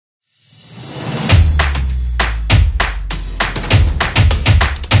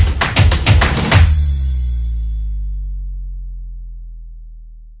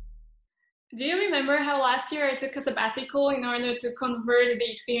remember how last year I took a sabbatical in order to convert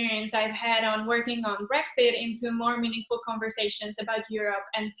the experience I've had on working on Brexit into more meaningful conversations about Europe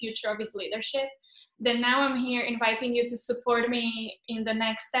and future of its leadership. Then now I'm here inviting you to support me in the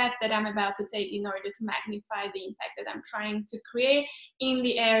next step that I'm about to take in order to magnify the impact that I'm trying to create in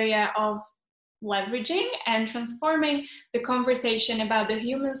the area of leveraging and transforming the conversation about the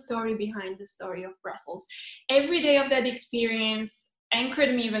human story behind the story of Brussels. Every day of that experience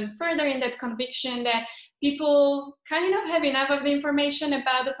anchored me even further in that conviction that people kind of have enough of the information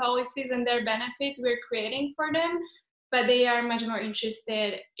about the policies and their benefits we're creating for them, but they are much more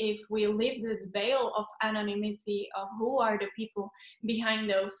interested if we lift the veil of anonymity of who are the people behind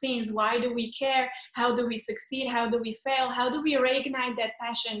those scenes, why do we care, how do we succeed, how do we fail, how do we reignite that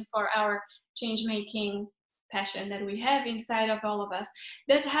passion for our change-making passion that we have inside of all of us.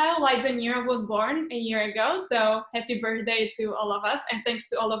 That's how Lights on Europe was born a year ago. So happy birthday to all of us. And thanks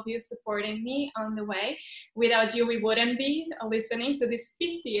to all of you supporting me on the way. Without you, we wouldn't be listening to this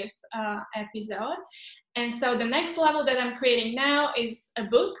 50th episode. And so the next level that I'm creating now is a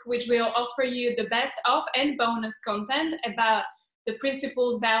book which will offer you the best of and bonus content about the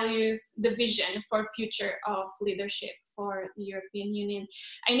principles, values, the vision for future of leadership for the European Union.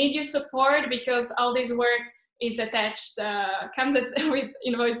 I need your support because all this work is attached, comes with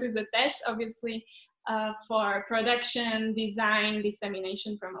invoices attached, obviously, for production, design,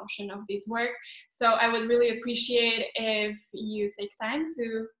 dissemination, promotion of this work. So I would really appreciate if you take time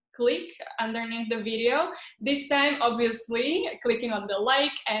to click underneath the video. This time, obviously, clicking on the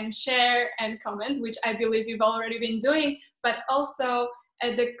like and share and comment, which I believe you've already been doing, but also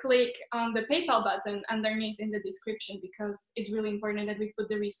the click on the PayPal button underneath in the description, because it's really important that we put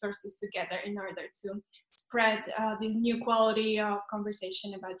the resources together in order to spread this new quality of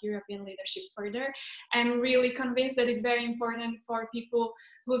conversation about European leadership further. I'm really convinced that it's very important for people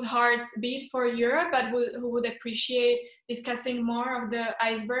whose hearts beat for Europe, but who would appreciate discussing more of the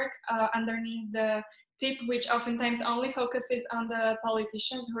iceberg underneath the tip, which oftentimes only focuses on the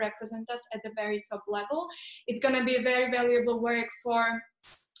politicians who represent us at the very top level. It's going to be a very valuable work for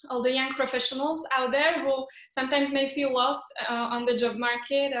all the young professionals out there who sometimes may feel lost on the job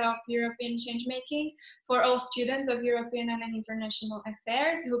market of European change making, for all students of European and international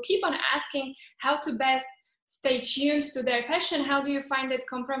affairs who keep on asking how to best stay tuned to their passion. How do you find that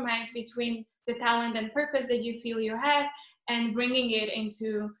compromise between the talent and purpose that you feel you have and bringing it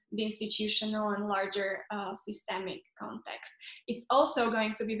into the institutional and larger systemic context? It's also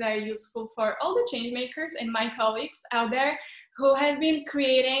going to be very useful for all the change makers and my colleagues out there who have been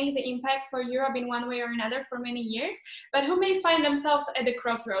creating the impact for Europe in one way or another for many years, but who may find themselves at the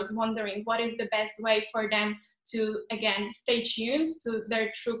crossroads wondering what is the best way for them to, again, stay tuned to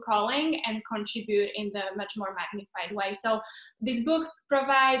their true calling and contribute in the much more magnified way. So this book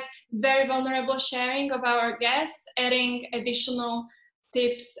provides very vulnerable sharing of our guests, adding additional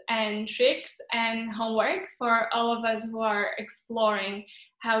tips and tricks and homework for all of us who are exploring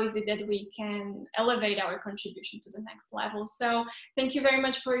how is it that we can elevate our contribution to the next level. So thank you very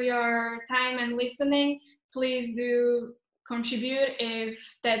much for your time and listening. Please do contribute if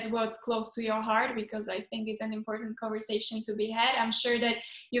that's what's close to your heart, because I think it's an important conversation to be had. I'm sure that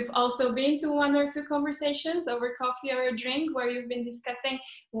you've also been to one or two conversations over coffee or a drink where you've been discussing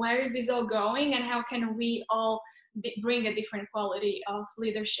where is this all going and how can we all bring a different quality of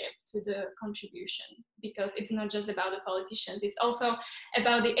leadership to the contribution, because it's not just about the politicians, it's also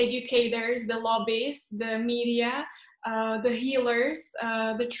about the educators, the lobbyists, the media, the healers,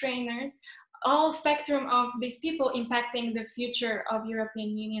 the trainers. All spectrum of these people impacting the future of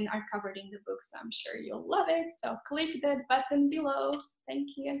European Union are covered in the book, so I'm sure you'll love it. So click that button below. Thank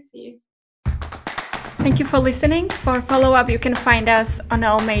you and see you. Thank you for listening. For follow-up, you can find us on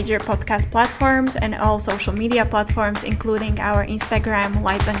all major podcast platforms and all social media platforms, including our Instagram,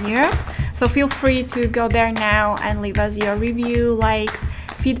 Lights on Europe. So feel free to go there now and leave us your review, likes,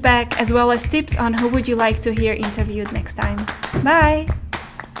 feedback, as well as tips on who would you like to hear interviewed next time. Bye!